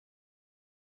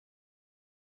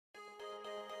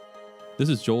This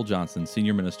is Joel Johnson,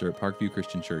 Senior Minister at Parkview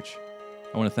Christian Church.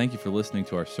 I want to thank you for listening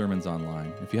to our sermons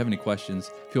online. If you have any questions,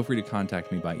 feel free to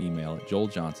contact me by email at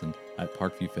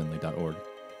joeljohnson@parkviewfinley.org.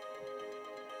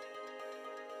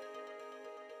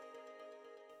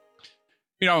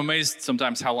 You know, I'm amazed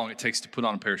sometimes how long it takes to put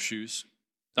on a pair of shoes.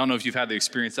 I don't know if you've had the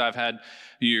experience I've had.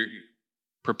 You're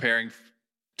preparing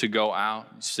to go out.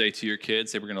 You say to your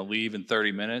kids, hey, we're going to leave in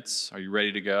 30 minutes. Are you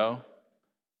ready to go?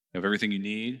 You have everything you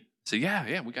need? Say,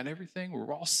 yeah, we got everything.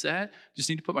 We're all set. Just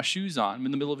need to put my shoes on. I'm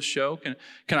in the middle of a show. Can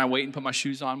I wait and put my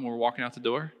shoes on when we're walking out the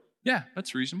door? Yeah,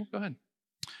 that's reasonable. Go ahead.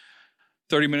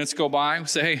 30 minutes go by. We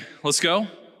say, hey, let's go.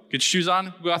 Get your shoes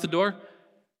on. Go out the door.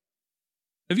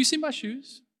 Have you seen my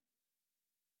shoes?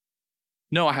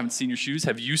 No, I haven't seen your shoes.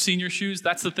 Have you seen your shoes?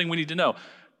 That's the thing we need to know.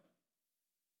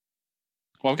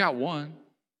 Well, I've got one.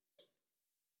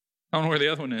 I don't know where the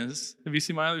other one is. Have you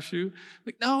seen my other shoe?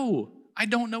 Like, no, I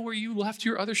don't know where you left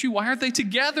your other shoe. Why aren't they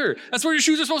together? That's where your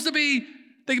shoes are supposed to be.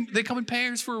 They come in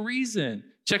pairs for a reason.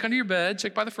 Check under your bed,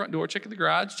 check by the front door, check in the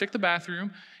garage, check the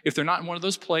bathroom. If they're not in one of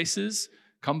those places,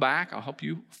 come back. I'll help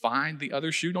you find the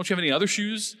other shoe. Don't you have any other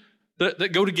shoes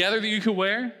that go together that you can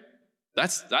wear?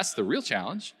 That's the real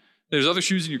challenge. There's other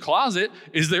shoes in your closet.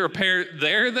 Is there a pair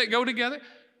there that go together?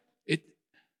 It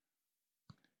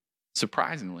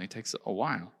surprisingly takes a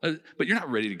while. But you're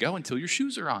not ready to go until your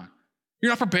shoes are on.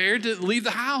 You're not prepared to leave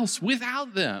the house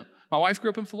without them. My wife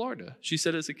grew up in Florida. She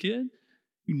said as a kid,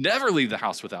 you never leave the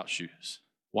house without shoes.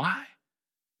 Why?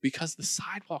 Because the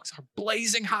sidewalks are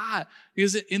blazing hot.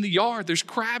 Because in the yard, there's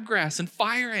crabgrass and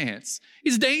fire ants.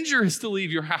 It's dangerous to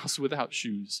leave your house without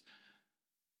shoes.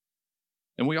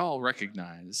 And we all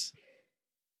recognize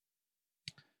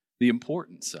the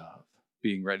importance of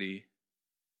being ready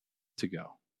to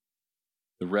go.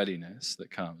 The readiness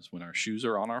that comes when our shoes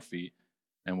are on our feet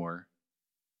and we're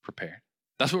prepared.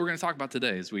 That's what we're going to talk about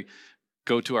today as we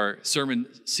go to our sermon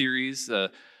series,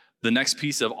 the next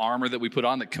piece of armor that we put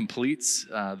on that completes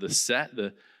the set,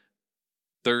 the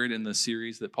third in the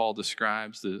series that Paul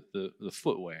describes, the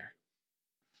footwear,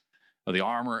 or the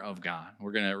armor of God.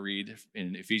 We're going to read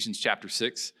in Ephesians chapter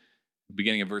 6,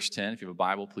 beginning of verse 10. If you have a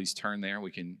Bible, please turn there.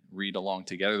 We can read along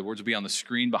together. The words will be on the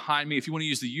screen behind me. If you want to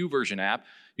use the YouVersion app,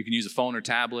 you can use a phone or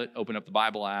tablet, open up the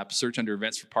Bible app, search under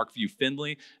events for Parkview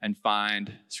Findlay, and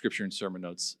find scripture and sermon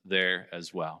notes there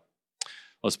as well.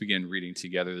 Let's begin reading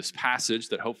together this passage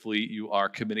that hopefully you are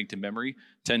committing to memory.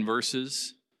 10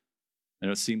 verses. I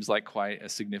know it seems like quite a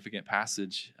significant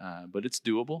passage, but it's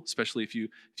doable, especially if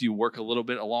you work a little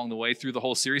bit along the way through the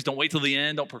whole series. Don't wait till the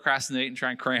end. Don't procrastinate and try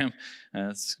and cram.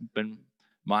 It's been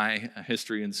my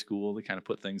history in school to kind of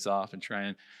put things off and try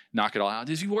and knock it all out.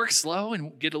 If you work slow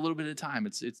and get a little bit of time,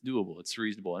 it's doable. It's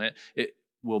reasonable, and it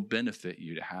will benefit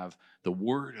you to have the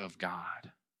Word of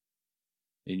God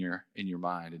in your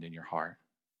mind and in your heart.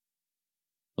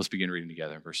 Let's begin reading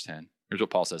together. Verse 10. Here's what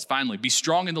Paul says. Finally, be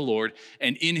strong in the Lord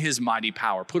and in his mighty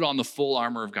power. Put on the full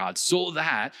armor of God so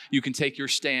that you can take your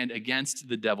stand against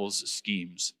the devil's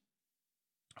schemes.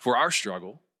 For our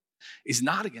struggle is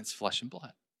not against flesh and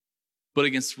blood, but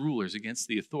against rulers, against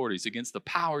the authorities, against the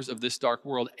powers of this dark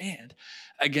world, and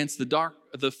against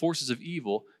the forces of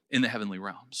evil in the heavenly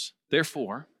realms.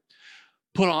 Therefore,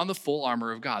 put on the full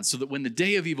armor of God so that when the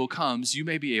day of evil comes, you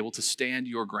may be able to stand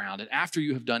your ground. And after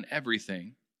you have done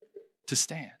everything, to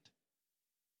stand.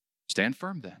 Stand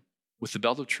firm then, with the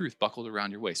belt of truth buckled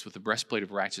around your waist, with the breastplate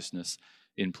of righteousness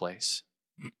in place,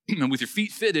 and with your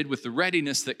feet fitted with the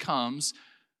readiness that comes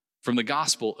from the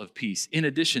gospel of peace. In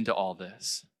addition to all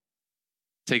this,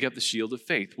 take up the shield of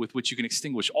faith with which you can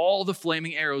extinguish all the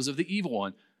flaming arrows of the evil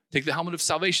one. Take the helmet of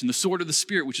salvation, the sword of the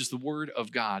Spirit, which is the word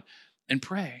of God, and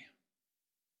pray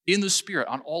in the Spirit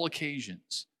on all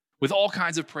occasions, with all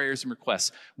kinds of prayers and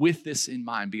requests. With this in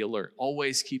mind, be alert.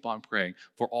 Always keep on praying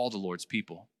for all the Lord's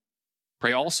people.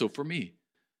 Pray also for me,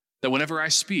 that whenever I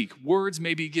speak, words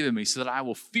may be given me so that I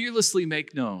will fearlessly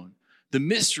make known the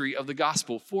mystery of the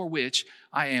gospel for which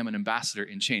I am an ambassador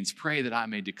in chains. Pray that I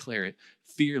may declare it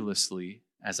fearlessly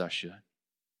as I should.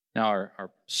 Now, our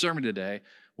sermon today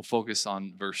will focus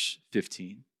on verse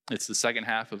 15. It's the second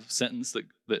half of a sentence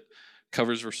that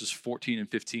covers verses 14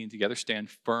 and 15 together. Stand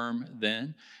firm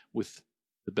then with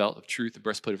the belt of truth, the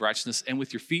breastplate of righteousness, and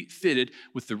with your feet fitted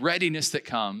with the readiness that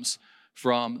comes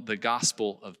from the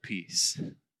gospel of peace.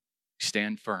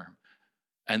 Stand firm.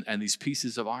 And these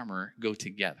pieces of armor go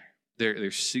together.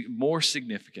 They're more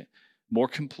significant, more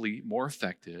complete, more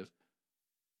effective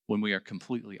when we are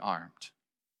completely armed.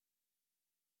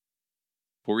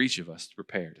 For each of us to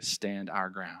prepare to stand our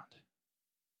ground.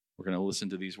 We're going to listen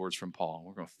to these words from Paul.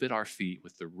 We're going to fit our feet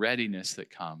with the readiness that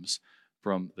comes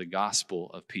from the gospel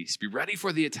of peace. Be ready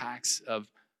for the attacks of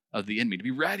the enemy. To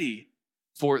be ready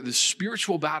for the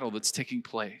spiritual battle that's taking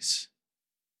place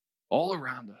all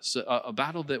around us, a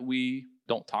battle that we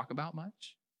don't talk about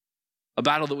much, a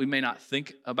battle that we may not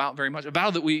think about very much, a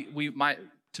battle that we might,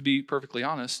 to be perfectly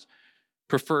honest,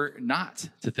 prefer not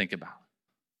to think about.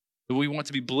 We want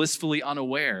to be blissfully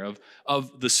unaware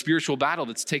of the spiritual battle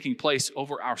that's taking place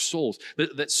over our souls,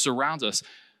 that surrounds us.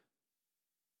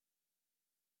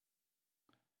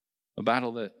 A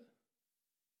battle that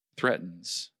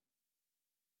threatens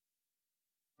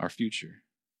our future,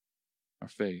 our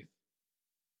faith.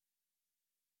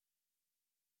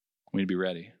 We need to be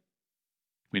ready.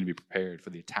 We need to be prepared for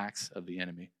the attacks of the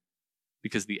enemy,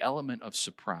 because the element of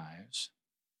surprise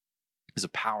is a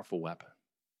powerful weapon.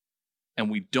 And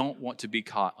we don't want to be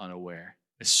caught unaware,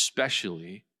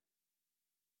 especially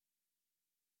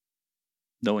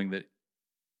knowing that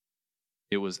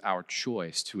it was our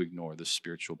choice to ignore the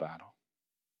spiritual battle.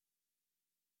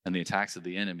 And the attacks of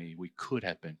the enemy we could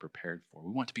have been prepared for.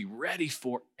 We want to be ready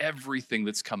for everything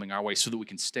that's coming our way so that we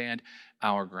can stand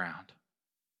our ground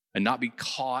and not be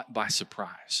caught by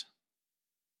surprise.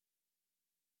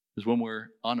 Because when we're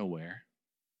unaware,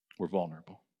 we're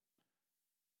vulnerable.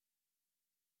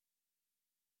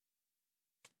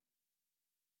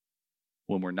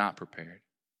 When we're not prepared,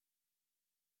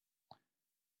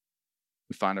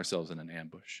 we find ourselves in an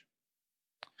ambush.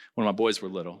 When my boys were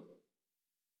little,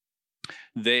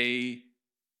 they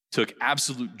took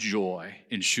absolute joy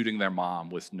in shooting their mom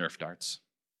with Nerf darts.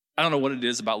 I don't know what it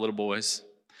is about little boys,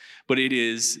 but it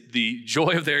is the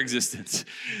joy of their existence.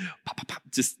 Pop, pop, pop,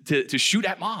 just to shoot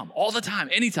at mom all the time,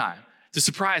 anytime, to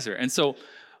surprise her. And so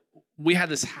we had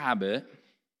this habit.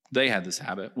 They had this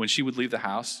habit. When she would leave the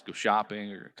house, go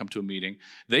shopping or come to a meeting,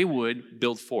 they would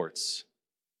build forts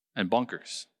and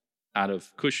bunkers out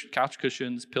of couch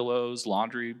cushions, pillows,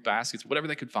 laundry baskets, whatever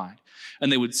they could find.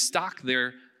 And they would stock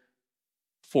their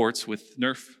forts with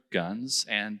Nerf guns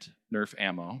and Nerf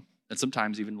ammo, and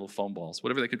sometimes even little foam balls,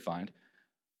 whatever they could find.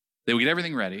 They would get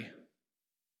everything ready,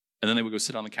 and then they would go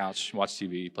sit on the couch, watch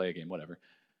TV, play a game, whatever,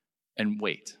 and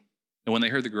wait. And when they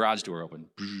heard the garage door open,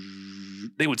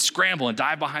 they would scramble and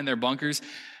dive behind their bunkers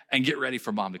and get ready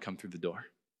for mom to come through the door.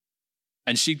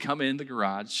 And she'd come in the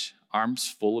garage,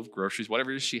 arms full of groceries,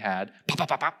 whatever it is she had, pop, pop,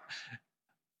 pop, pop,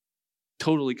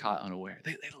 totally caught unaware.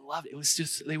 They loved it. It was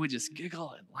just, they would just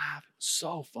giggle and laugh. It was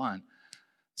so fun.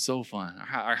 So fun.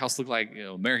 Our house looked like,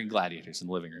 American gladiators in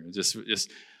the living room. Just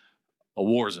a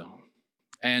war zone.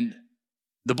 And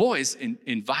the boys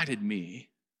invited me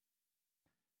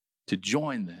to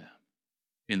join them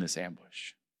in this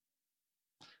ambush.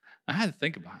 I had to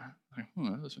think about it.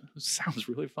 This sounds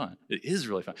really fun. It is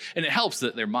really fun. And it helps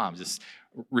that their mom just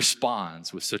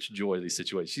responds with such joy to these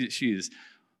situations. She is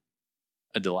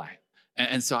a delight.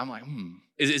 And so I'm like,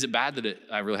 is it bad that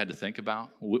I really had to think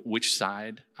about which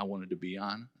side I wanted to be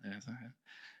on?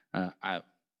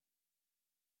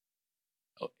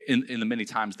 In the many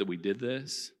times that we did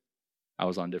this, I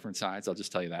was on different sides. I'll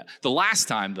just tell you that. The last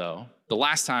time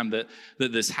that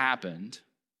this happened,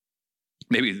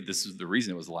 maybe this is the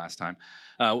reason it was the last time,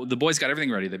 the boys got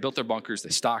everything ready. They built their bunkers. They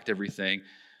stocked everything.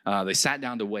 They sat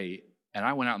down to wait. And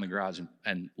I went out in the garage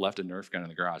and left a Nerf gun in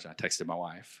the garage. I texted my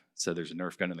wife, said, there's a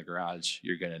Nerf gun in the garage.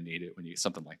 You're going to need it when you,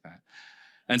 something like that.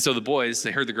 And so the boys,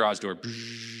 they heard the garage door.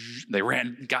 They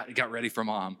ran, got ready for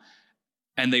mom.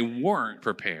 And they weren't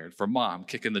prepared for mom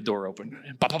kicking the door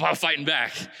open, fighting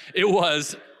back. It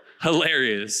was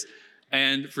hilarious.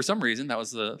 And for some reason, that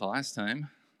was the last time.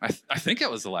 I think that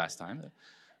was the last time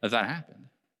that happened.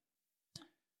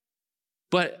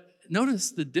 But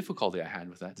notice the difficulty I had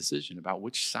with that decision about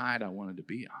which side I wanted to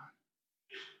be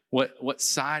on. What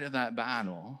side of that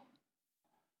battle?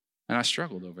 And I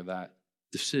struggled over that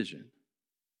decision.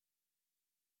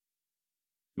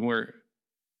 When we're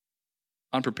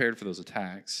unprepared for those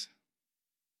attacks,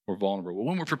 we're vulnerable. But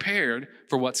when we're prepared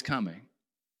for what's coming,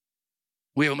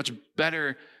 we have a much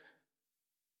better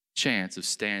chance of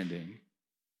standing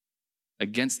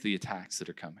against the attacks that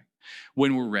are coming.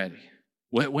 When we're ready,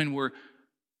 when we're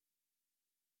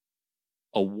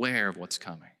aware of what's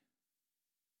coming,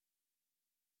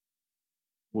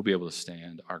 we'll be able to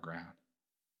stand our ground.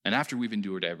 And after we've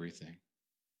endured everything,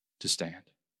 to stand.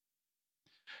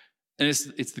 And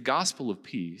it's the gospel of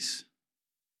peace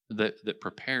that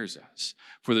prepares us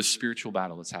for the spiritual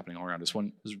battle that's happening all around us.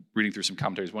 I was reading through some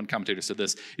commentaries. One commentator said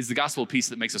this: it's the gospel of peace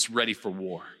that makes us ready for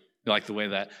war. You like the way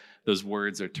that those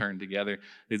words are turned together?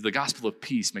 The gospel of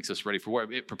peace makes us ready for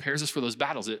war. It prepares us for those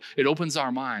battles. It opens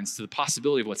our minds to the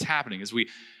possibility of what's happening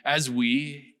as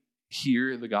we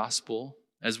hear the gospel,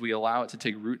 as we allow it to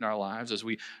take root in our lives, as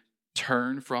we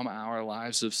turn from our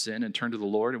lives of sin and turn to the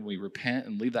Lord, and we repent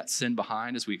and leave that sin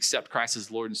behind as we accept Christ as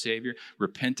Lord and Savior,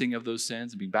 repenting of those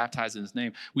sins and being baptized in his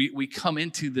name, we come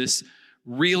into this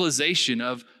realization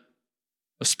of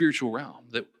a spiritual realm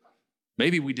that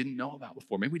maybe we didn't know about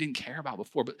before, maybe we didn't care about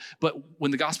before, but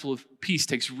when the gospel of peace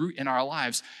takes root in our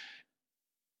lives,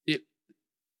 it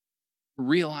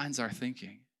realigns our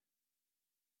thinking,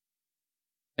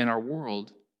 and our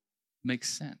world makes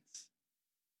sense.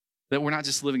 That we're not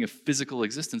just living a physical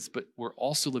existence, but we're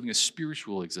also living a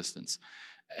spiritual existence.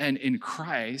 And in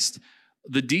Christ,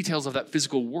 the details of that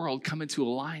physical world come into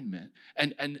alignment.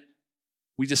 And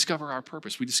we discover our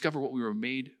purpose. We discover what we were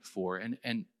made for. And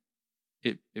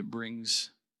it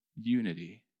brings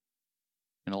unity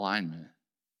and alignment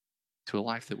to a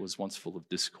life that was once full of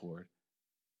discord.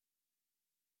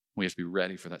 We have to be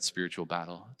ready for that spiritual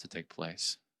battle to take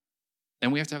place.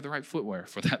 And we have to have the right footwear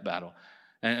for that battle.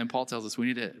 And Paul tells us we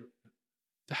need to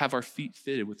have our feet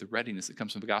fitted with the readiness that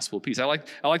comes from the gospel of peace. I like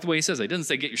the way he says it. He doesn't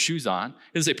say get your shoes on.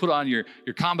 He doesn't say put on your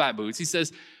combat boots. He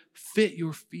says fit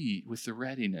your feet with the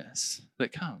readiness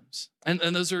that comes. And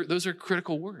those are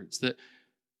critical words, that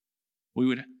we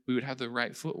would have the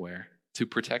right footwear to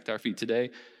protect our feet. Today,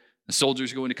 the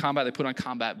soldiers go into combat, they put on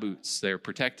combat boots. They're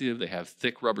protective. They have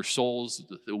thick rubber soles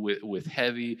with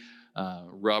heavy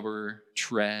rubber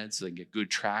treads. So they get good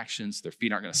traction, so their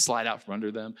feet aren't going to slide out from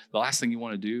under them. The last thing you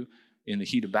want to do in the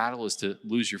heat of battle is to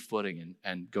lose your footing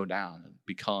and go down and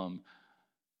become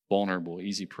vulnerable,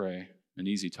 easy prey, an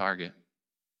easy target.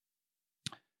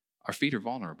 Our feet are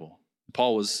vulnerable.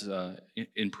 Paul was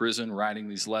in prison writing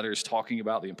these letters talking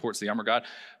about the importance of the armor of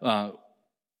God,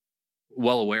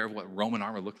 well aware of what Roman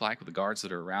armor looked like with the guards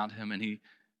that are around him, and he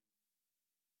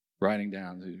writing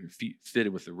down your feet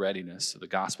fitted with the readiness of the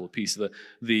gospel of peace.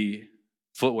 The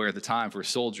footwear at the time for a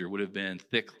soldier would have been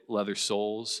thick leather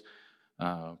soles,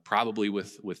 probably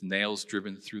with nails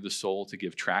driven through the sole to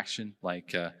give traction,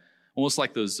 like almost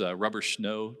like those rubber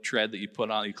snow tread that you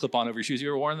clip on over your shoes. You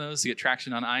ever worn those to get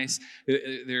traction on ice?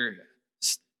 They're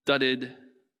studded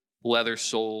leather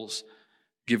soles,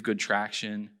 give good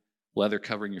traction, leather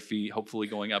covering your feet, hopefully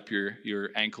going up your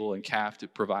ankle and calf to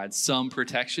provide some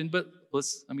protection. But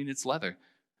it's leather,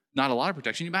 not a lot of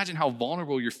protection. You imagine how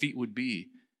vulnerable your feet would be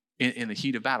in the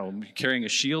heat of battle. Carrying a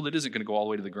shield, it isn't going to go all the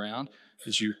way to the ground.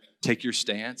 As you take your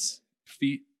stance,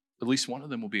 feet, at least one of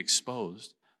them will be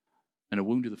exposed, and a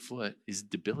wound to the foot is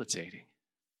debilitating.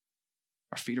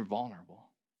 Our feet are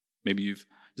vulnerable. Maybe you've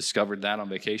discovered that on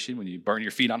vacation when you burn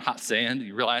your feet on hot sand.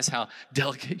 You realize how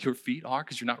delicate your feet are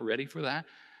because you're not ready for that.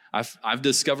 I've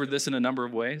discovered this in a number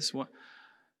of ways.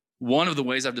 One of the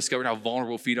ways I've discovered how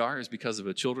vulnerable feet are is because of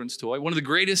a children's toy. One of the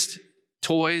greatest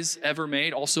toys ever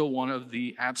made, also one of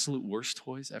the absolute worst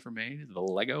toys ever made, the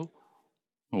Lego.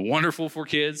 Wonderful for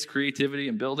kids, creativity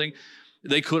and building.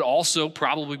 They could also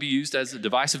probably be used as a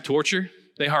device of torture.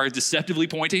 They are deceptively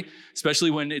pointy,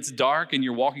 especially when it's dark and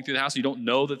you're walking through the house and you don't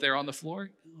know that they're on the floor.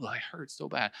 Ooh, I hurt so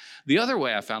bad. The other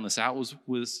way I found this out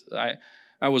was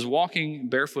I was walking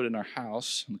barefoot in our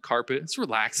house on the carpet. It's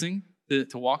relaxing to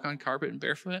walk on carpet and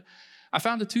barefoot. I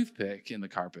found a toothpick in the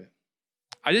carpet.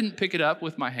 I didn't pick it up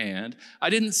with my hand. I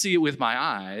didn't see it with my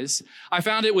eyes. I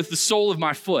found it with the sole of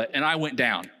my foot, and I went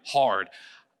down hard,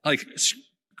 like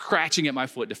scratching at my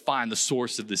foot to find the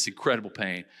source of this incredible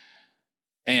pain.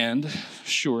 And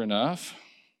sure enough,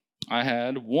 I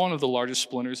had one of the largest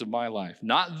splinters of my life.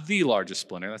 Not the largest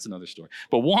splinter, that's another story,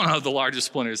 but one of the largest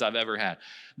splinters I've ever had.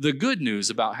 The good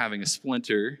news about having a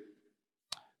splinter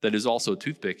that is also a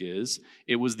toothpick is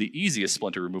it was the easiest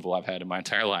splinter removal I've had in my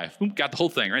entire life. Boom, got the whole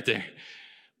thing right there.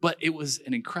 But it was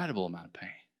an incredible amount of pain.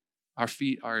 Our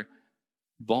feet are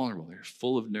vulnerable. They're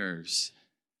full of nerves.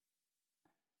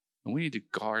 And we need to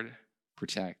guard,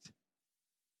 protect,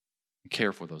 and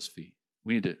care for those feet.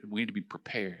 We need to be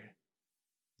prepared,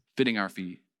 fitting our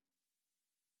feet,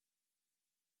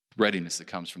 readiness that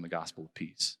comes from the gospel of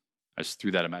peace. I just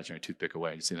threw that imaginary toothpick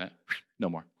away. You see that? No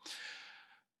more.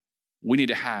 We need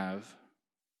to have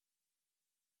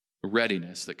a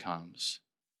readiness that comes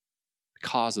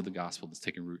because of the gospel that's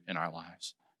taken root in our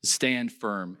lives, to stand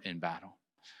firm in battle,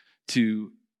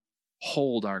 to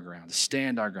hold our ground, to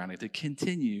stand our ground, to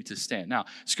continue to stand. Now,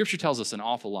 Scripture tells us an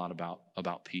awful lot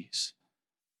about peace.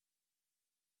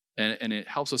 And it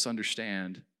helps us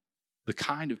understand the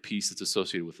kind of peace that's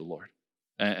associated with the Lord.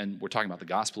 And we're talking about the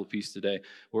gospel of peace today.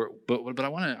 But I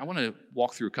want to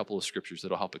walk through a couple of scriptures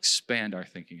that'll help expand our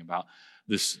thinking about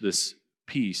this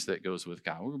peace that goes with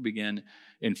God. We're going to begin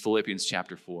in Philippians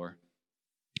chapter 4.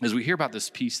 As we hear about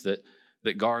this peace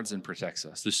that guards and protects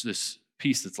us, this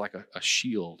peace that's like a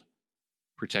shield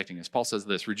protecting us. Paul says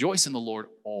this, rejoice in the Lord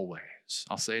always. rejoice.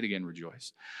 I'll say it again,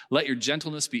 rejoice. Let your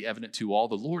gentleness be evident to all.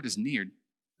 The Lord is near.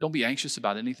 Don't be anxious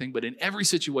about anything, but in every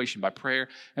situation, by prayer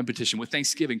and petition, with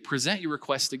thanksgiving, present your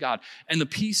requests to God, and the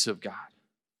peace of God,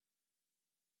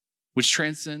 which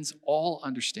transcends all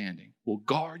understanding, will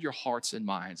guard your hearts and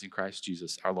minds in Christ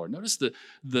Jesus our Lord. Notice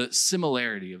the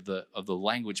similarity of the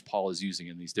language Paul is using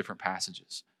in these different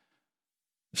passages.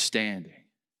 Of standing,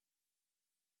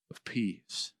 of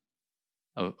peace,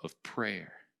 of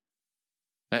prayer.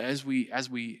 As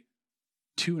we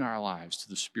tune our lives to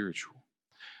the spiritual,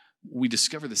 we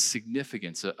discover the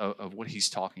significance of what he's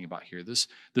talking about here. This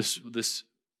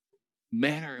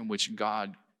manner in which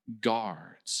God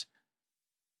guards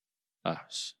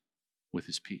us with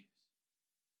his peace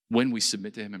when we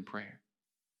submit to him in prayer,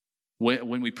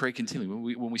 when we pray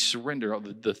continually, when we surrender all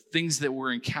the things that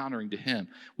we're encountering to him,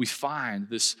 we find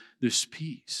this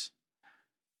peace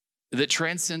that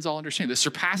transcends all understanding, that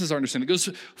surpasses our understanding, that goes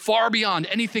far beyond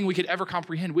anything we could ever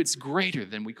comprehend. It's greater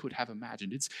than we could have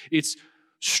imagined. It's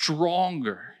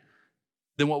stronger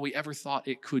than what we ever thought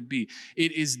it could be.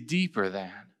 It is deeper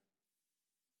than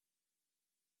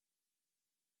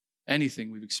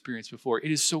anything we've experienced before.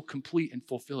 It is so complete and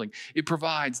fulfilling. It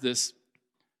provides this,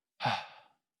 I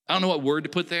don't know what word to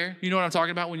put there. You know what I'm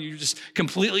talking about when you're just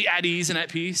completely at ease and at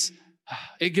peace?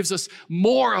 It gives us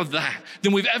more of that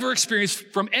than we've ever experienced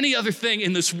from any other thing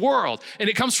in this world, and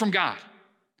it comes from God.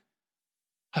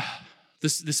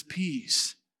 This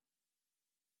peace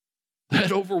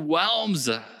that overwhelms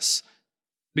us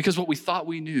because what we thought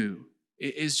we knew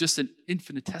is just an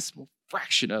infinitesimal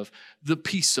fraction of the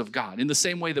peace of God. In the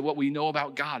same way that what we know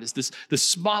about God is the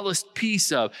smallest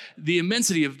piece of the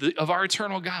immensity of our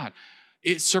eternal God.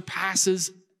 It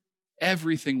surpasses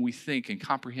everything we think and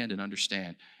comprehend and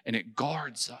understand. And it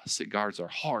guards us. It guards our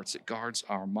hearts. It guards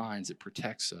our minds. It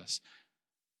protects us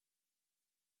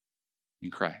in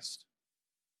Christ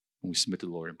when we submit to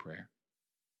the Lord in prayer.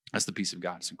 That's the peace of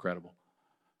God. It's incredible.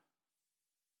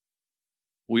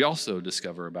 We also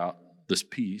discover about this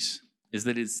peace is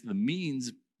that it's the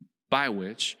means by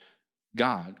which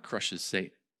God crushes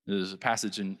Satan. There's a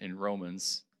passage in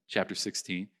Romans chapter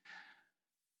 16.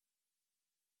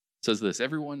 It says this: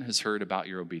 everyone has heard about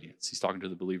your obedience. He's talking to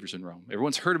the believers in Rome.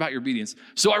 Everyone's heard about your obedience.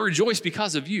 So I rejoice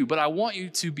because of you, but I want you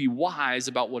to be wise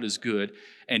about what is good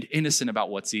and innocent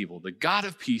about what's evil. The God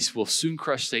of peace will soon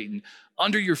crush Satan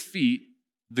under your feet.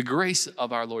 The grace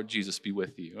of our Lord Jesus be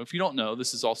with you. If you don't know,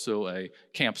 this is also a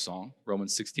camp song,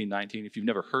 Romans 16:19. If you've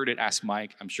never heard it, ask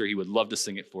Mike. I'm sure he would love to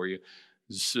sing it for you.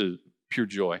 It's pure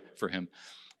joy for him.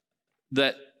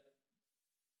 That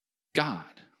God,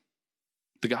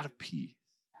 the God of peace,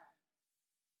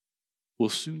 will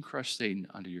soon crush Satan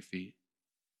under your feet.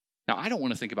 Now, I don't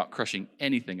want to think about crushing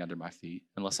anything under my feet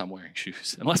unless I'm wearing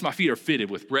shoes, unless my feet are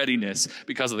fitted with readiness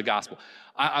because of the gospel.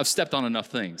 I've stepped on enough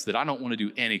things that I don't want to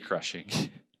do any crushing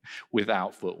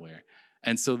without footwear.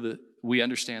 And so we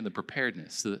understand the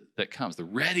preparedness that comes, the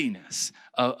readiness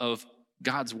of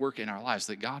God's work in our lives,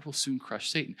 that God will soon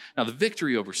crush Satan. Now, the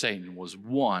victory over Satan was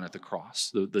won at the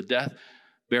cross, the death,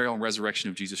 burial, and resurrection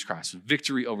of Jesus Christ.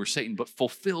 Victory over Satan, but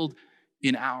fulfilled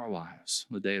in our lives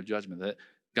on the day of judgment, that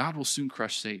God will soon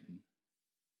crush Satan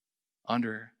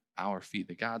under our feet,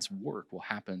 that God's work will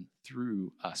happen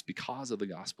through us because of the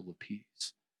gospel of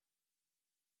peace.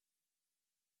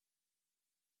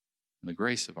 And the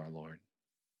grace of our Lord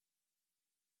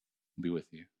will be with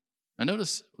you. Now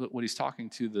notice what he's talking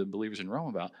to the believers in Rome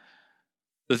about,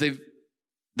 that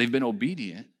they've been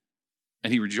obedient,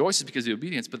 and he rejoices because of the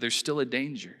obedience, but there's still a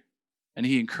danger. And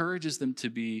he encourages them to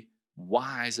be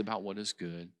wise about what is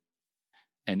good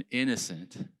and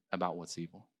innocent about what's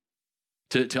evil.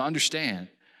 To understand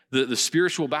the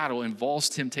spiritual battle involves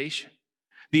temptation.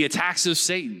 The attacks of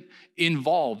Satan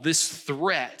involve this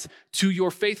threat to your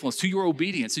faithfulness, to your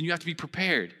obedience, and you have to be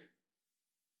prepared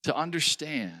to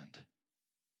understand,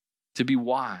 to be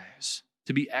wise,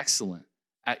 to be excellent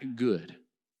at good,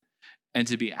 and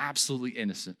to be absolutely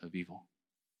innocent of evil.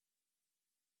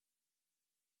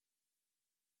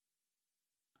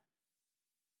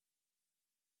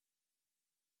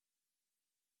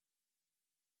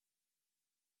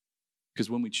 Because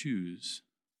when we choose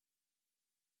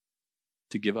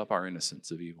to give up our innocence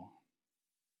of evil,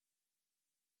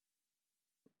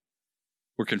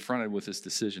 we're confronted with this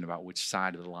decision about which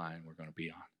side of the line we're going to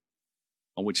be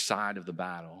on which side of the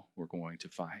battle we're going to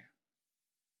fight,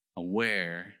 on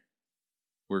where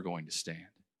we're going to stand.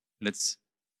 And it's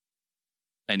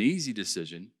an easy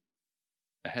decision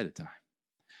ahead of time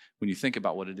when you think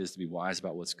about what it is to be wise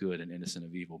about what's good and innocent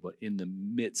of evil. But in the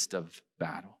midst of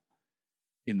battle,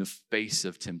 in the face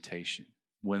of temptation,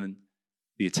 when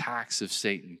the attacks of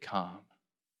Satan come,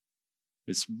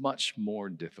 It's much more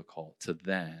difficult to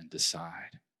then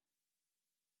decide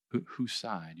whose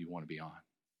side you want to be on.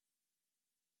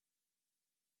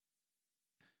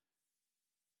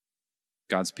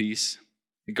 God's peace,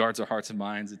 it guards our hearts and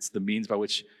minds. It's the means by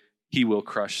which he will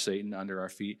crush Satan under our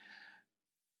feet.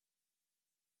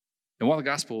 And while the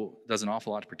gospel does an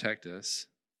awful lot to protect us,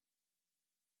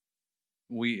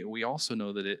 we also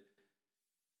know that it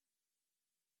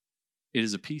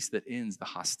is a peace that ends the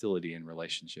hostility in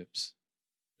relationships.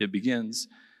 It begins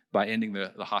by ending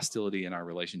the hostility in our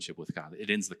relationship with God. It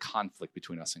ends the conflict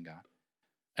between us and God.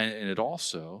 And it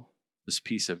also, this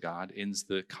peace of God, ends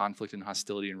the conflict and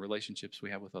hostility in relationships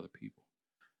we have with other people.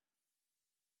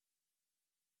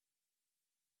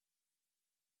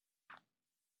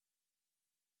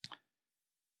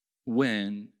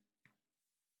 When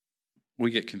we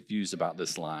get confused about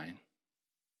this line,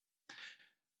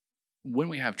 when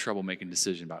we have trouble making a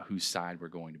decision about whose side we're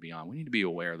going to be on, we need to be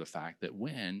aware of the fact that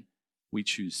when we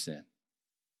choose sin,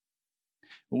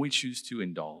 when we choose to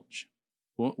indulge,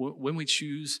 when we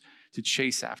choose to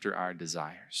chase after our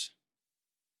desires,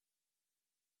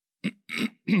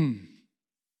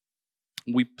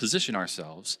 we position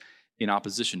ourselves in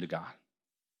opposition to God.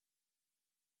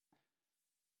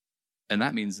 And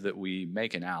that means that we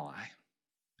make an ally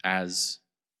as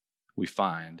we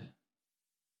find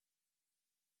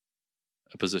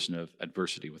a position of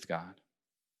adversity with God.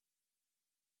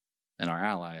 And our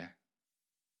ally,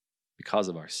 because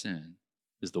of our sin,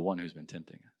 is the one who's been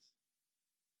tempting us.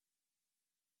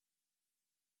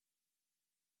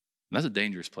 And that's a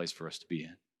dangerous place for us to be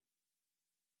in.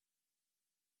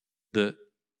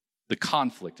 The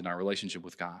conflict in our relationship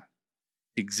with God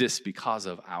exists because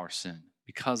of our sin,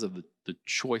 because of the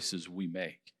choices we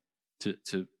make to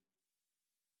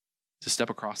step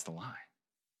across the line.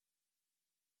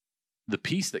 The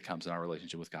peace that comes in our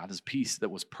relationship with God is peace that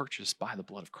was purchased by the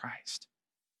blood of Christ,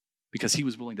 because he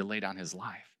was willing to lay down his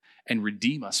life and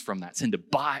redeem us from that sin, to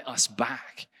buy us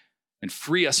back and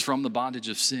free us from the bondage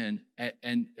of sin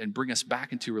and bring us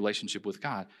back into relationship with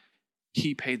God.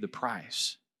 He paid the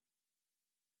price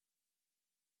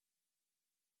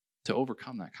to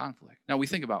overcome that conflict. Now we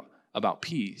think about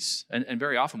peace, and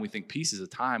very often we think peace is a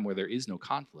time where there is no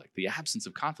conflict. The absence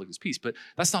of conflict is peace, but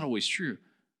that's not always true.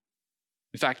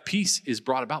 In fact, peace is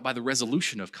brought about by the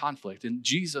resolution of conflict, and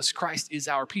Jesus Christ is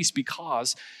our peace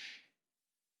because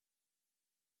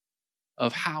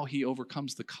of how he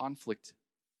overcomes the conflict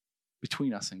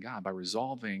between us and God by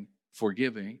resolving,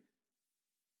 forgiving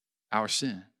our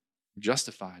sin,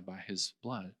 justified by his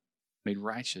blood, made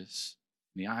righteous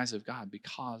in the eyes of God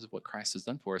because of what Christ has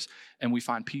done for us. And we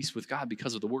find peace with God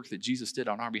because of the work that Jesus did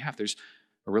on our behalf. There's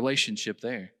a relationship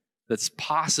there that's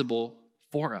possible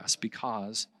for us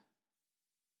because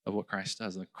of what Christ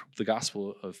does. The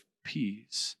gospel of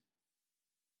peace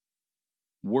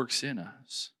works in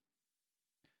us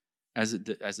as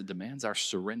it demands our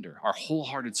surrender, our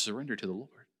wholehearted surrender to the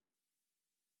Lord.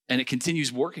 And it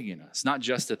continues working in us, not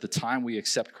just at the time we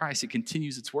accept Christ. It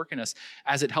continues its work in us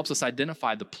as it helps us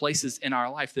identify the places in our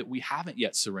life that we haven't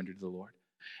yet surrendered to the Lord,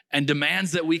 and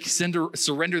demands that we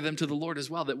surrender them to the Lord as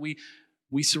well, that we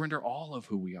surrender all of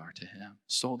who we are to him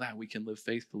so that we can live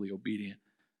faithfully obedient,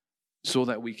 so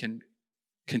that we can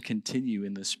continue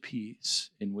in this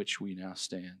peace in which we now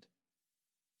stand,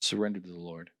 surrendered to the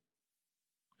Lord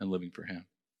and living for him.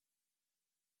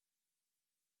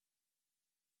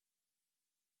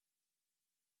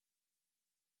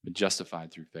 But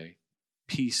justified through faith,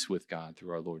 peace with God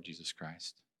through our Lord Jesus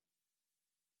Christ.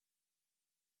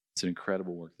 It's an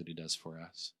incredible work that he does for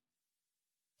us.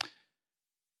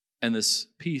 And this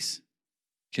peace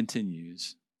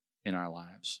continues in our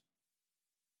lives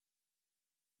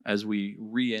as we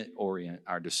reorient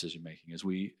our decision making, as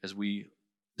we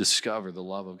discover the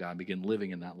love of God, begin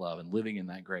living in that love and living in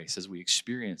that grace. As we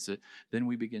experience it, then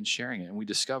we begin sharing it. And we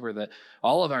discover that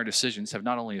all of our decisions have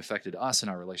not only affected us in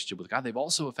our relationship with God, they've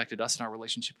also affected us in our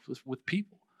relationship with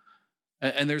people.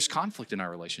 And there's conflict in our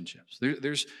relationships.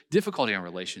 There's difficulty in our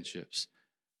relationships.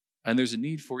 And there's a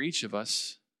need for each of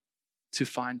us to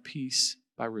find peace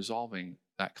by resolving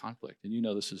that conflict. And you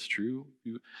know this is true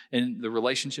in the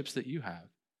relationships that you have.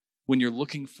 When you're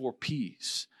looking for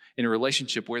peace in a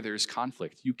relationship where there's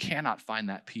conflict, you cannot find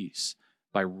that peace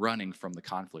by running from the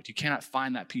conflict. You cannot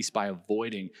find that peace by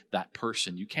avoiding that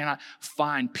person. You cannot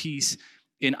find peace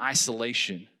in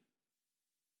isolation.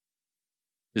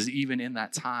 Because even in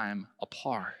that time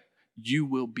apart, you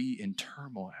will be in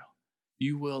turmoil.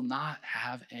 You will not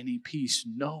have any peace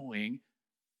knowing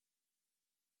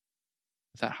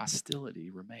that hostility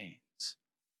remains.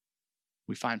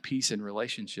 We find peace in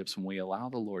relationships when we allow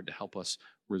the Lord to help us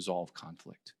resolve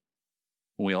conflict.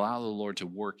 when we allow the Lord to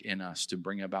work in us to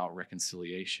bring about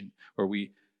reconciliation, where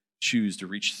we choose to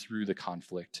reach through the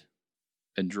conflict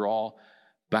and draw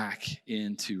back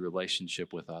into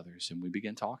relationship with others, and we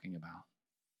begin talking about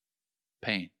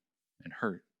pain and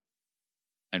hurt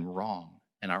and wrong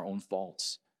and our own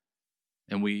faults,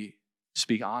 and we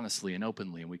speak honestly and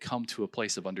openly, and we come to a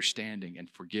place of understanding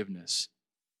and forgiveness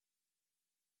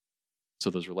so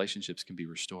those relationships can be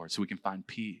restored, so we can find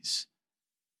peace.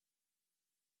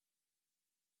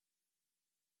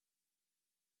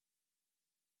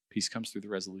 Peace comes through the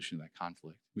resolution of that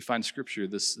conflict. We find scripture,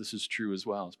 this is true as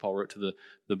well, as Paul wrote to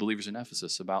the believers in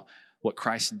Ephesus about what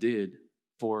Christ did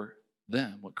for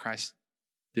them, what Christ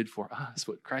did for us,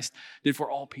 what Christ did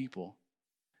for all people.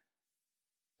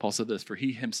 Paul said this, for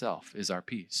he himself is our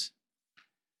peace,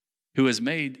 who has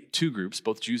made two groups,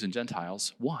 both Jews and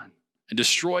Gentiles, one, and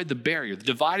destroyed the barrier, the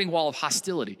dividing wall of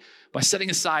hostility, by setting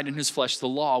aside in his flesh the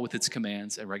law with its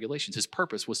commands and regulations. His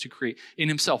purpose was to create in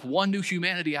himself one new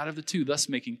humanity out of the two, thus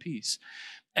making peace.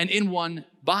 And in one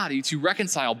body to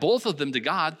reconcile both of them to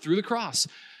God through the cross,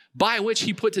 by which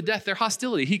he put to death their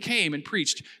hostility. He came and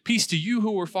preached peace to you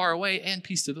who were far away and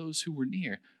peace to those who were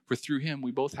near. For through him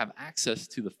we both have access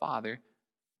to the Father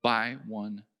by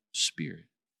one Spirit.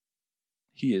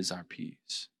 He is our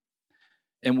peace.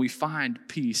 And we find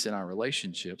peace in our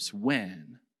relationships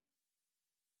when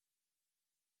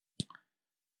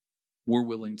we're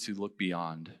willing to look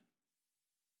beyond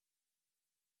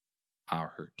our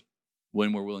hurt,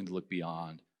 when we're willing to look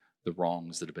beyond the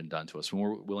wrongs that have been done to us, when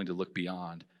we're willing to look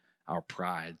beyond our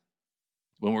pride,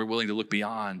 when we're willing to look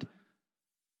beyond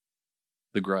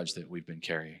the grudge that we've been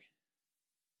carrying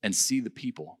and see the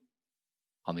people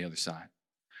on the other side,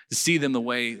 to see them the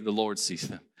way the Lord sees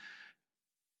them,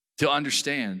 to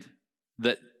understand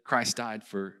that Christ died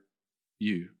for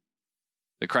you,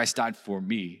 that Christ died for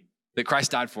me, that Christ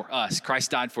died for us,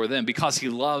 Christ died for them because he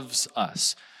loves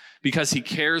us, because he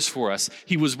cares for us.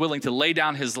 He was willing to lay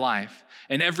down his life.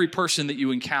 And every person that you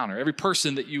encounter, every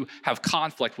person that you have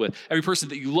conflict with, every person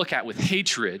that you look at with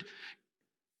hatred,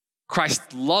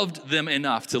 Christ loved them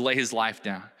enough to lay his life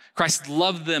down. Christ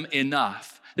loved them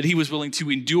enough that he was willing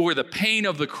to endure the pain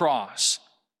of the cross.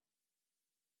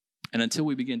 And until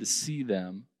we begin to see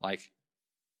them like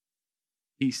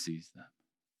he sees them,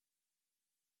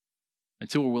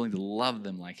 until we're willing to love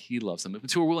them like he loves them,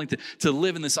 until we're willing to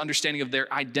live in this understanding of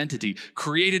their identity,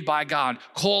 created by God,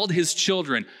 called his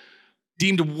children,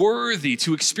 deemed worthy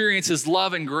to experience his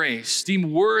love and grace, deemed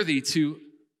worthy to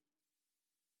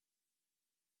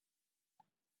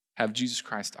have Jesus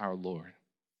Christ our Lord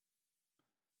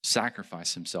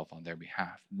sacrifice himself on their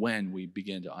behalf, when we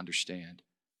begin to understand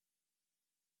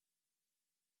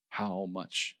how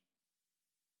much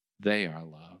they are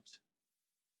loved,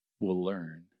 we'll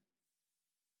learn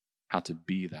how to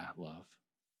be that love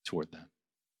toward them.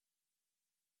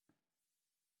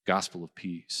 Gospel of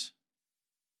peace,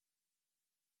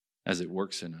 as it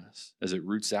works in us, as it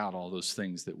roots out all those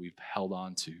things that we've held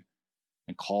on to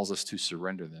and calls us to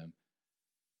surrender them,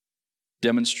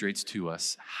 demonstrates to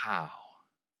us how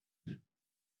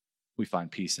we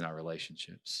find peace in our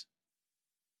relationships,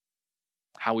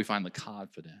 how we find the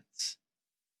confidence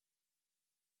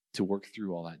to work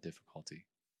through all that difficulty,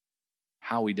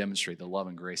 how we demonstrate the love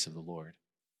and grace of the Lord,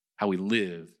 how we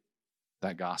live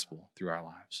that gospel through our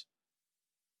lives.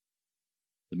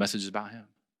 The message is about him.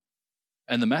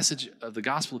 And the message of the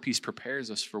gospel of peace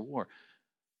prepares us for war.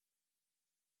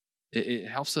 It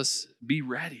helps us be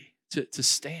ready to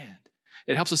stand.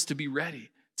 It helps us to be ready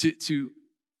to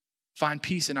find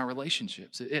peace in our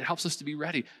relationships. It helps us to be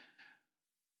ready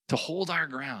to hold our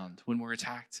ground when we're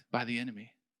attacked by the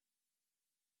enemy.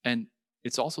 And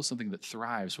it's also something that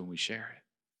thrives when we share it.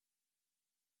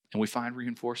 And we find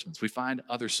reinforcements. We find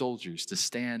other soldiers to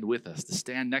stand with us, to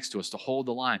stand next to us, to hold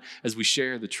the line as we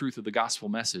share the truth of the gospel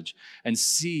message and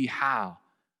see how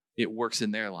it works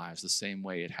in their lives the same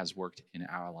way it has worked in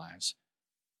our lives.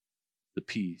 The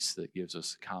peace that gives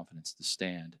us the confidence to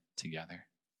stand together.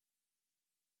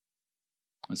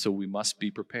 And so we must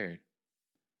be prepared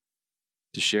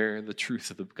to share the truth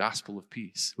of the gospel of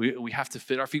peace. We have to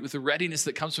fit our feet with the readiness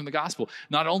that comes from the gospel,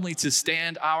 not only to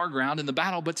stand our ground in the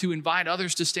battle, but to invite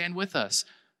others to stand with us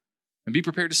and be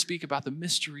prepared to speak about the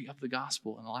mystery of the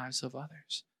gospel in the lives of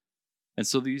others. And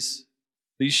so these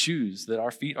shoes that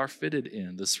our feet are fitted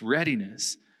in, this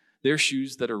readiness, they're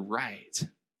shoes that are right.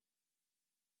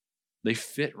 They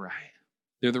fit right.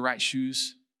 They're the right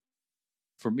shoes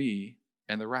for me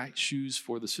and the right shoes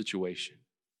for the situation.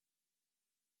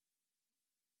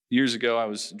 Years ago, I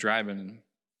was driving and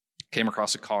came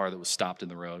across a car that was stopped in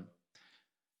the road.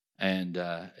 And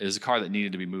it was a car that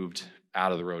needed to be moved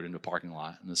out of the road into a parking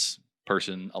lot. And this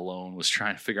person alone was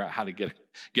trying to figure out how to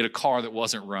get a car that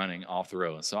wasn't running off the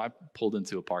road. So I pulled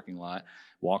into a parking lot,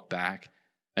 walked back,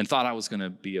 and thought I was going to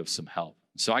be of some help.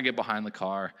 So I get behind the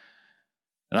car,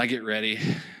 and I get ready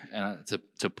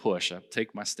to push. I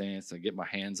take my stance, I get my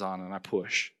hands on, and I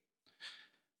push.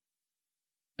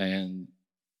 And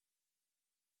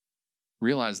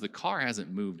realize the car hasn't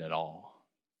moved at all.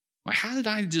 Like, how did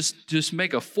I just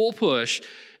make a full push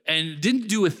and didn't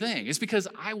do a thing? It's because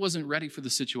I wasn't ready for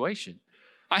the situation.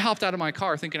 I hopped out of my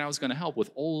car thinking I was going to help with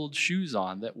old shoes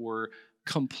on that were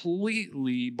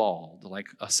completely bald, like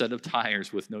a set of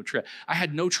tires with no tread. I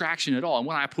had no traction at all. And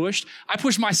when I pushed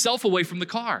myself away from the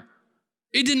car.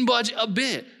 It didn't budge a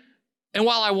bit. And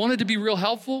while I wanted to be real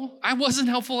helpful, I wasn't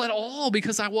helpful at all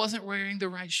because I wasn't wearing the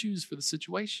right shoes for the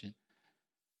situation.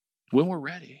 When we're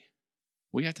ready,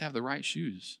 we have to have the right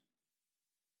shoes.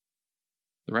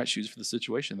 The right shoes for the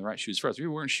situation, the right shoes for us. Are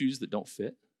you wearing shoes that don't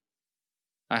fit?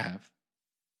 I have.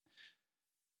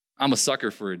 I'm a sucker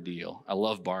for a deal. I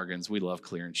love bargains. We love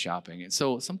clearance shopping. And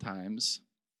so sometimes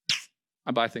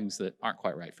I buy things that aren't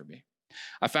quite right for me.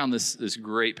 I found this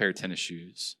great pair of tennis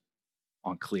shoes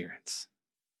on clearance.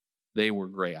 They were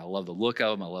great. I love the look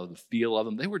of them. I love the feel of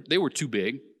them. They were too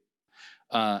big.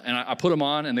 And I put them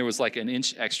on, and there was like an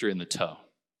inch extra in the toe.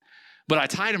 But I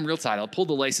tied them real tight. I pulled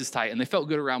the laces tight, and they felt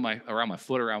good around my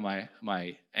foot, around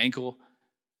my ankle.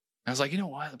 And I was like, you know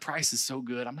what? The price is so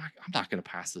good. I'm not going to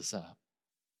pass this up.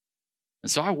 And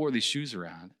so I wore these shoes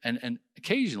around, and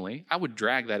occasionally I would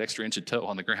drag that extra inch of toe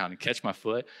on the ground and catch my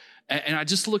foot, and I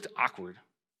just looked awkward.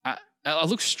 I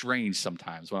looked strange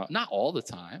sometimes. Well, not all the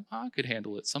time. I could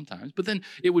handle it sometimes, but then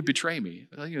it would betray me.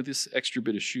 You know, this extra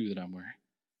bit of shoe that I'm wearing.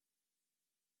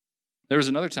 There was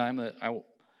another time that I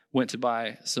went to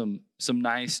buy some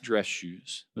nice dress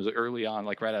shoes. It was early on,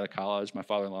 like right out of college. My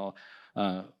father-in-law,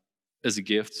 as a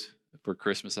gift for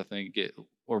Christmas, I think,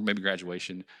 or maybe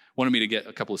graduation, wanted me to get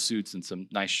a couple of suits and some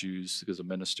nice shoes because a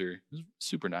minister. It was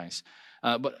super nice.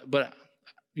 But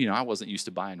you know, I wasn't used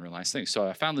to buying real nice things. So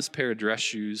I found this pair of dress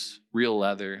shoes, real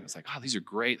leather. I was like, oh, these are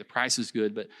great. The price is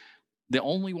good. But the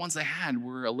only ones they had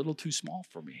were a little too small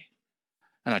for me.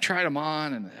 And I tried them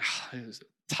on, and it was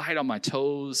tight on my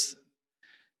toes,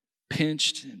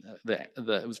 pinched. And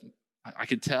I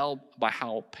could tell by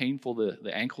how painful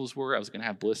the ankles were. I was going to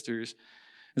have blisters.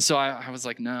 And so I was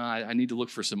like, no, I need to look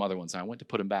for some other ones. And I went to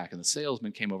put them back. And the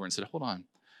salesman came over and said, hold on.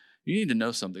 You need to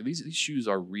know something. These shoes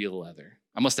are real leather.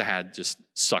 I must have had just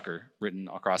sucker written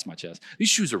across my chest. These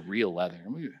shoes are real leather. I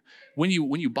mean,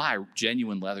 when you buy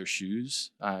genuine leather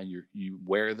shoes, you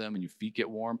wear them and your feet get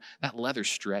warm, that leather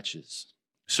stretches.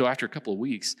 So after a couple of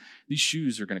weeks, these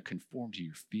shoes are going to conform to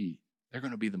your feet. They're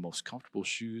going to be the most comfortable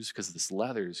shoes because this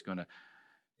leather is going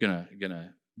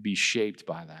to be shaped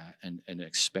by that and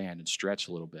expand and stretch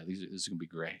a little bit. This is going to be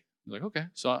great. I was like, okay.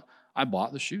 So I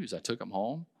bought the shoes. I took them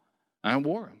home and I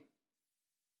wore them.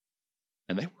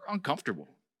 And they were uncomfortable.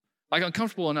 Like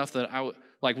uncomfortable enough that I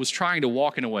was trying to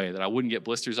walk in a way that I wouldn't get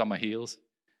blisters on my heels.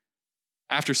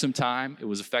 After some time, it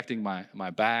was affecting my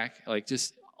back, like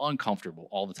just uncomfortable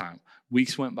all the time.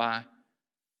 Weeks went by.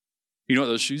 You know what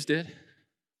those shoes did?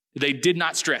 They did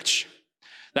not stretch.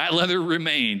 That leather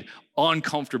remained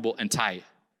uncomfortable and tight.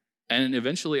 And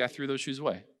eventually I threw those shoes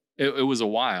away. It was a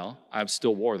while. I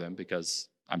still wore them because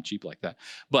I'm cheap like that.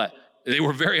 But they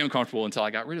were very uncomfortable until I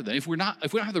got rid of them. If we don't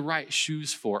have the right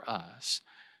shoes for us,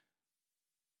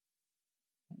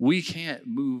 we can't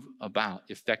move about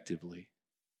effectively.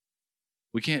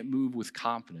 We can't move with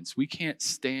confidence. We can't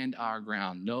stand our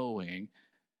ground knowing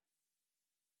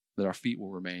that our feet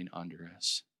will remain under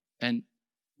us. And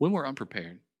when we're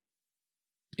unprepared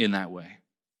in that way,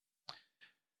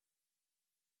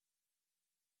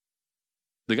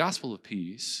 the gospel of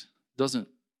peace doesn't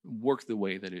work the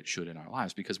way that it should in our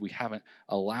lives because we haven't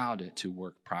allowed it to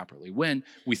work properly. When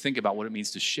we think about what it means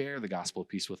to share the gospel of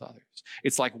peace with others,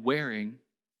 it's like wearing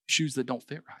shoes that don't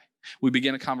fit right. We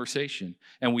begin a conversation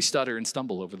and we stutter and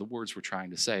stumble over the words we're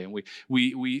trying to say, and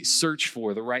we search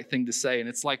for the right thing to say, and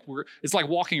it's like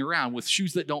walking around with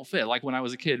shoes that don't fit. Like when I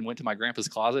was a kid and went to my grandpa's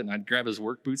closet and I'd grab his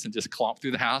work boots and just clomp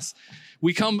through the house.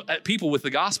 We come at people with the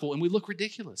gospel and we look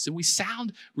ridiculous and we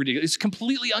sound ridiculous. It's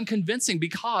completely unconvincing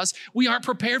because we aren't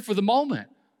prepared for the moment.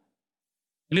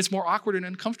 And it's more awkward and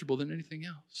uncomfortable than anything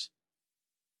else.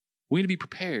 We need to be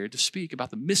prepared to speak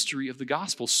about the mystery of the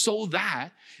gospel so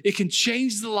that it can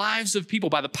change the lives of people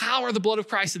by the power of the blood of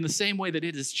Christ in the same way that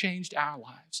it has changed our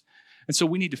lives. And so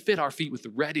we need to fit our feet with the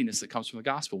readiness that comes from the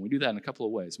gospel. We do that in a couple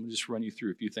of ways. I'm going to just run you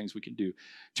through a few things we can do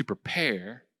to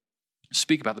prepare to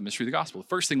speak about the mystery of the gospel. The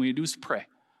first thing we need to do is to pray.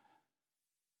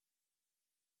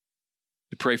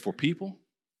 To pray for people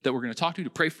that we're going to talk to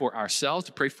pray for ourselves,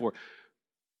 to pray for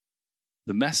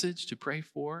the message, to pray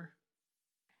for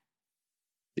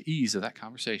the ease of that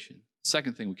conversation.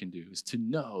 Second thing we can do is to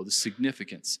know the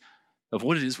significance of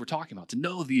what it is we're talking about, to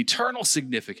know the eternal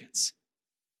significance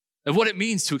of what it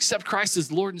means to accept Christ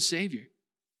as Lord and Savior.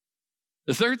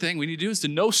 The third thing we need to do is to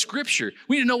know Scripture.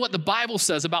 We need to know what the Bible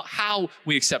says about how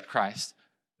we accept Christ,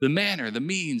 the manner, the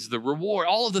means, the reward,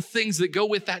 all of the things that go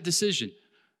with that decision,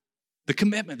 the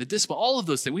commitment, the discipline, all of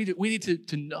those things. We need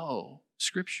to know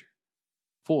Scripture.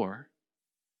 4,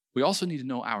 we also need to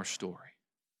know our story.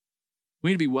 We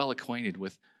need to be well acquainted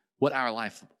with what our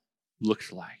life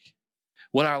looks like,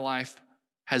 what our life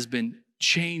has been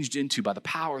changed into by the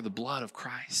power of the blood of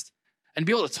Christ, and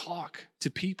be able to talk to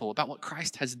people about what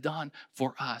Christ has done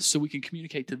for us so we can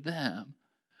communicate to them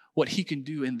what he can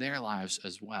do in their lives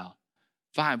as well.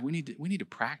 5, we need to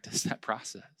practice that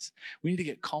process. We need to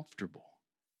get comfortable.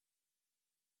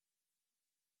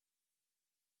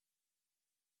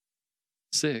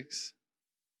 6,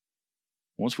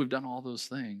 once we've done all those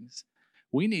things,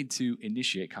 we need to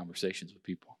initiate conversations with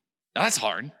people. Now, that's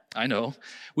hard, I know.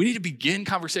 We need to begin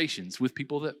conversations with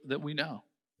people that we know.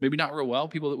 Maybe not real well,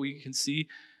 people that we can see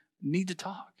need to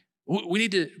talk. We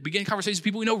need to begin conversations with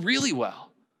people we know really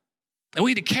well. And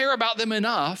we need to care about them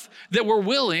enough that we're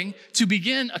willing to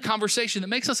begin a conversation that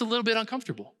makes us a little bit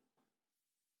uncomfortable.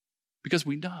 Because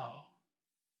we know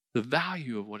the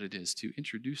value of what it is to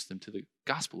introduce them to the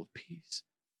gospel of peace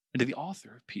and to the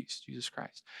author of peace, Jesus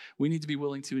Christ. We need to be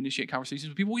willing to initiate conversations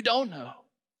with people we don't know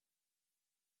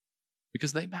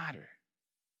because they matter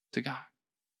to God.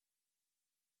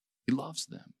 He loves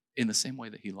them in the same way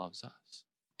that he loves us.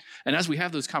 And as we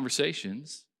have those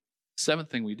conversations, the 7th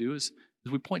thing we do is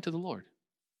we point to the Lord.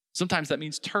 Sometimes that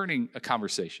means turning a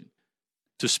conversation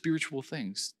to spiritual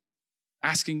things,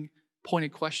 asking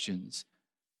pointed questions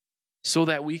so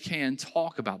that we can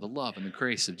talk about the love and the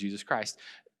grace of Jesus Christ.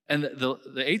 And the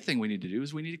 8th thing we need to do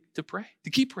is we need to pray,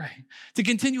 to keep praying, to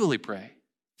continually pray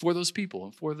for those people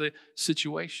and for the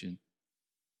situation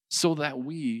so that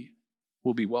we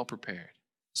will be well prepared,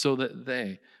 so that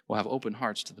they will have open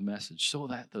hearts to the message, so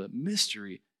that the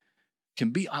mystery can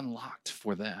be unlocked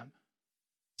for them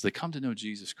as they come to know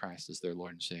Jesus Christ as their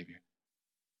Lord and Savior.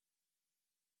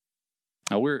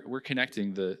 Now, we're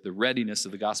connecting the readiness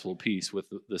of the gospel of peace with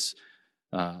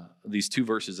these 2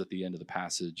 verses at the end of the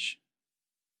passage,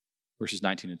 verses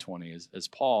 19 and 20, as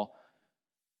Paul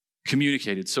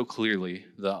communicated so clearly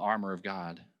the armor of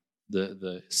God,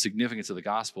 the significance of the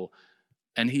gospel,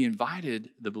 and he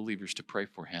invited the believers to pray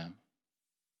for him.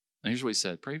 And here's what he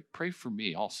said: pray for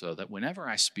me also, that whenever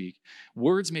I speak,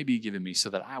 words may be given me so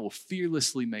that I will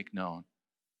fearlessly make known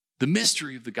the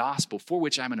mystery of the gospel, for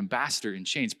which I'm an ambassador in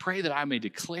chains. Pray that I may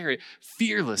declare it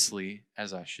fearlessly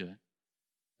as I should.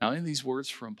 Now, in these words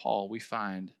from Paul, we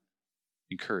find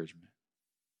encouragement,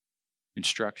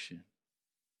 instruction,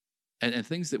 and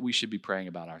things that we should be praying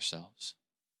about ourselves.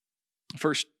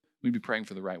 First, we'd be praying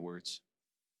for the right words.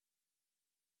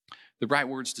 The right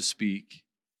words to speak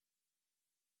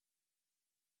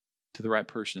to the right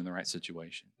person in the right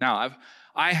situation. Now,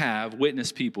 I have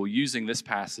witnessed people using this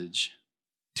passage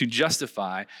to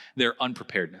justify their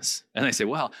unpreparedness. And they say,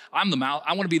 well, I'm the mouth.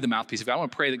 I want to be the mouthpiece of God. I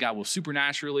want to pray that God will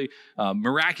supernaturally,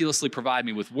 miraculously provide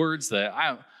me with words that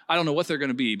I don't know what they're going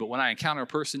to be, but when I encounter a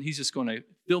person, he's just going to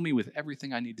fill me with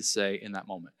everything I need to say in that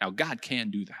moment. Now, God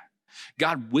can do that.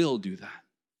 God will do that.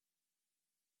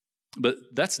 But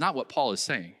that's not what Paul is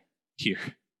saying here.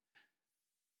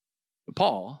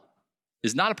 Paul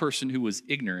is not a person who was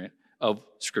ignorant of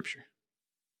Scripture.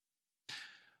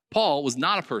 Paul was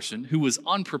not a person who was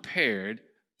unprepared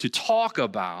to talk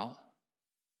about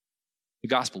the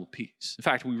gospel of peace. In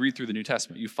fact, when we read through the New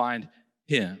Testament, you find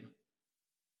him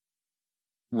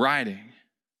writing,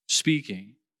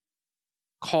 speaking,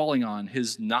 calling on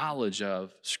his knowledge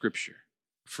of Scripture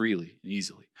freely and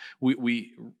easily.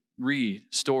 We read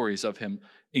stories of him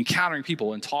encountering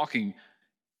people and talking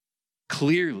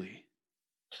clearly,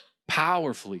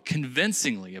 powerfully,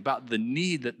 convincingly about the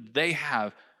need that they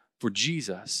have for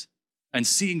Jesus and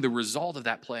seeing the result of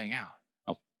that playing out.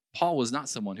 Now, Paul was not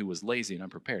someone who was lazy and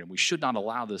unprepared, and we should not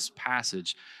allow this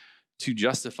passage to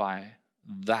justify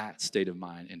that state of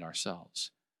mind in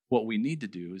ourselves. What we need to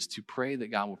do is to pray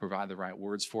that God will provide the right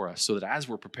words for us so that as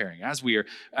we're preparing, as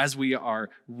we are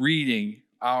reading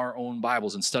our own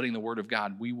Bibles and studying the Word of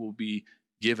God, we will be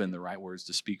given the right words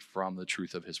to speak from the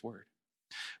truth of His Word.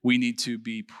 We need to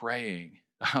be praying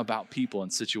about people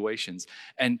and situations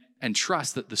and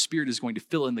trust that the Spirit is going to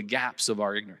fill in the gaps of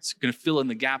our ignorance, going to fill in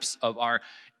the gaps of our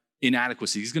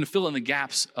inadequacies. He's going to fill in the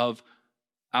gaps of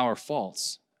our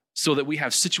faults so that we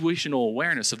have situational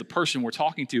awareness of the person we're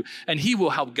talking to, and he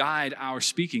will help guide our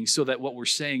speaking so that what we're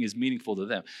saying is meaningful to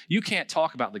them. You can't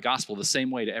talk about the gospel the same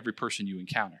way to every person you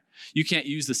encounter. You can't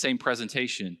use the same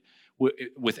presentation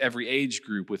with every age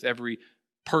group, with every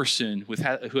person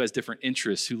who has different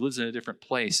interests, who lives in a different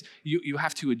place. You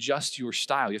have to adjust your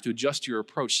style. You have to adjust your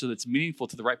approach so that it's meaningful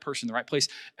to the right person, the right place,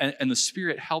 and the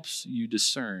Spirit helps you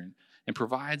discern and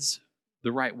provides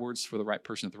the right words for the right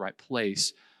person at the right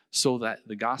place, so that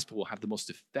the gospel will have the most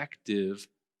effective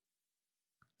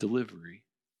delivery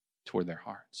toward their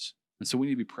hearts. And so we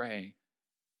need to be praying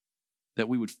that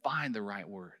we would find the right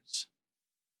words,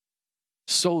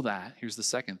 so that, here's the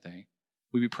second thing,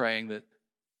 we'd be praying that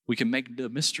we can make the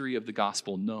mystery of the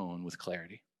gospel known with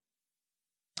clarity,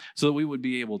 so that we would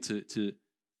be able to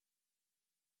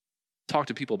talk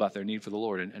to people about their need for the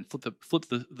Lord and flip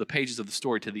the pages of the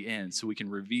story to the end, so we can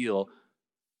reveal,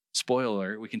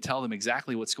 spoiler, we can tell them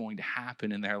exactly what's going to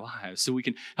happen in their lives, so we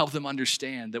can help them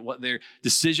understand that what their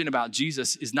decision about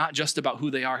Jesus is not just about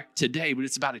who they are today, but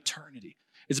it's about eternity.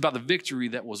 It's about the victory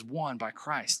that was won by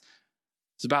Christ.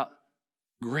 It's about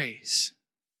grace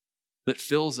that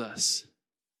fills us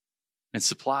and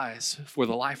supplies for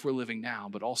the life we're living now,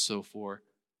 but also for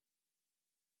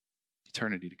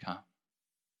eternity to come.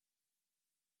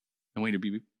 And we need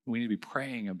to be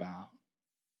praying about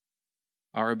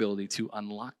our ability to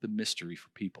unlock the mystery for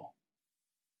people,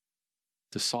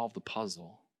 to solve the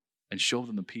puzzle and show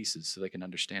them the pieces so they can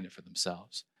understand it for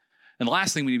themselves. And the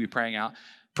last thing we need to be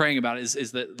praying about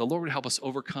is that the Lord would help us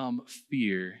overcome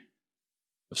fear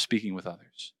of speaking with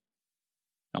others.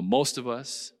 Now, most of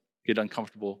us get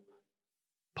uncomfortable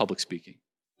public speaking.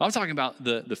 I'm talking about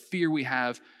the fear we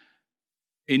have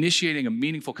initiating a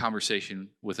meaningful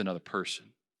conversation with another person.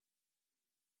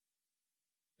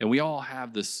 And we all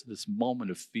have this moment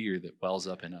of fear that wells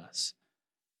up in us,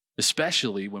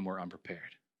 especially when we're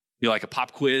unprepared. You know, like a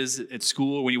pop quiz at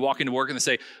school, when you walk into work and they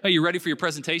say, "Hey, you ready for your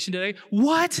presentation today?"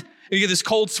 What? And you get this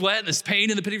cold sweat and this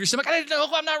pain in the pit of your stomach. I didn't know,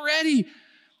 I'm not ready.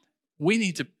 We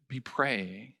need to be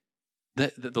praying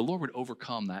that the Lord would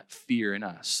overcome that fear in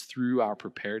us through our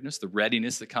preparedness, the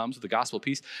readiness that comes with the gospel of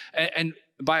peace, and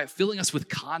by filling us with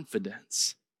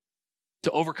confidence to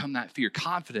overcome that fear,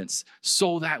 confidence,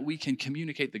 so that we can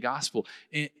communicate the gospel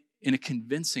in a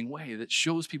convincing way that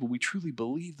shows people we truly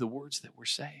believe the words that we're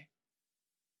saying.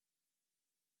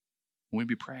 We'd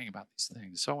be praying about these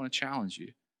things. So I want to challenge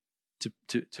you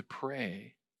to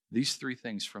pray these three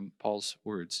things from Paul's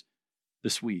words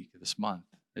this week, this month,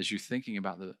 as you're thinking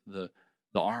about the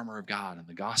armor of God and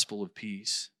the gospel of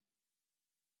peace,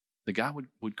 that God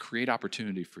would create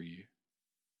opportunity for you.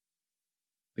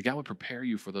 That God would prepare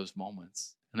you for those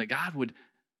moments, and that God would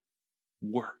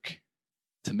work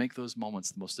to make those moments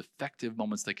the most effective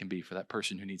moments they can be for that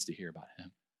person who needs to hear about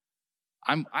him.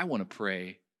 I want to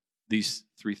pray these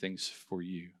three things for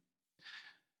you.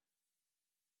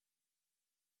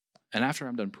 And after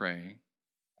I'm done praying,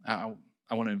 I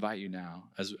want to invite you now,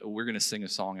 as we're going to sing a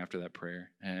song after that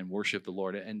prayer and worship the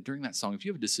Lord. And during that song, if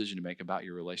you have a decision to make about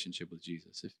your relationship with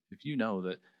Jesus, if you know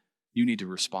that you need to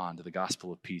respond to the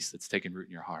gospel of peace that's taken root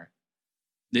in your heart,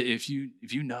 if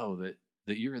you know that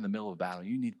you're in the middle of a battle,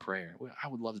 you need prayer, I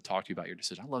would love to talk to you about your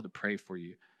decision. I'd love to pray for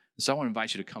you. So I want to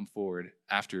invite you to come forward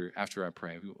after I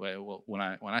pray. When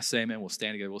I say amen, we'll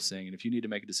stand together, we'll sing. And if you need to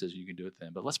make a decision, you can do it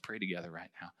then. But let's pray together right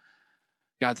now.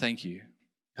 God, thank you.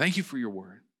 Thank you for your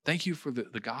word. Thank you for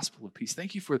the gospel of peace.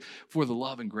 Thank you for the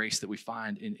love and grace that we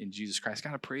find in Jesus Christ.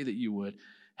 God, I pray that you would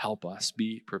help us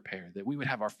be prepared, that we would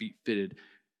have our feet fitted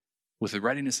with the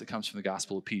readiness that comes from the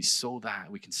gospel of peace, so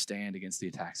that we can stand against the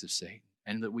attacks of Satan,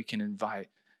 and that we can invite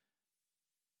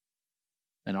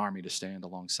an army to stand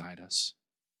alongside us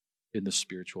in the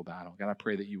spiritual battle. God, I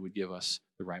pray that you would give us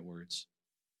the right words.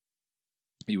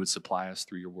 You would supply us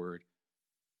through your word.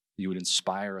 You would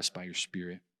inspire us by your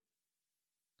Spirit.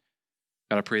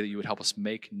 God, I pray that you would help us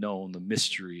make known the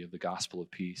mystery of the gospel of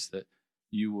peace, that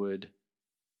you would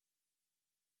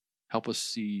help us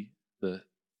see the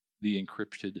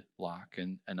encrypted lock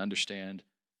and understand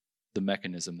the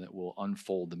mechanism that will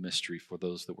unfold the mystery for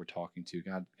those that we're talking to.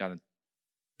 God,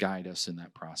 guide us in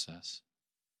that process.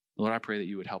 Lord, I pray that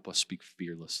you would help us speak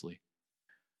fearlessly,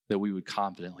 that we would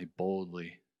confidently,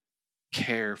 boldly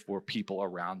care for people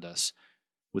around us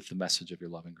with the message of your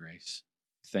love and grace.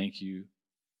 Thank you.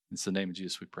 It's the name of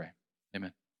Jesus we pray.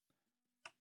 Amen.